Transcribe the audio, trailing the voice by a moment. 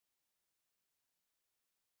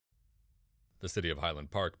The city of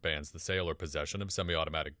Highland Park bans the sale or possession of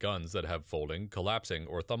semi-automatic guns that have folding, collapsing,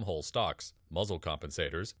 or thumbole stocks, muzzle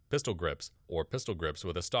compensators, pistol grips, or pistol grips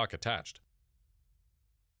with a stock attached.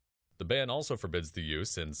 The ban also forbids the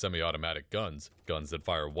use in semi-automatic guns that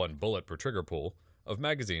fire 1 bullet per trigger pull, of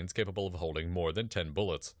magazines capable of holding more than 10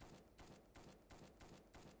 bullets.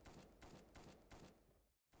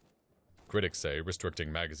 Critics say restricting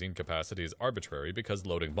magazine capacity is arbitrary because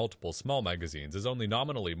loading multiple small magazines is only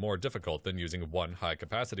nominally more difficult than using one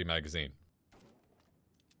high-capacity magazine.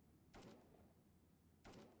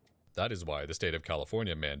 That is why the state of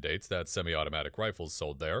California mandates that semi-automatic rifles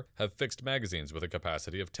sold there have fixed magazines with a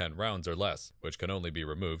capacity of 10 rounds or less, which can only be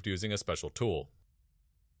removed using a special tool.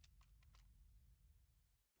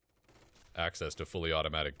 Access to fully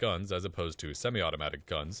automatic guns as opposed to semi-automatic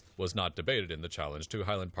guns was not debated in the challenge to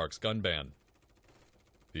Highland Park's gun ban.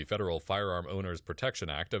 The Federal Firearm Owners Protection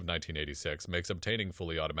Act of 1986 makes obtaining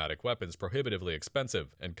fully automatic weapons prohibitively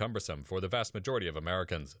expensive and cumbersome for the vast majority of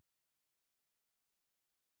Americans.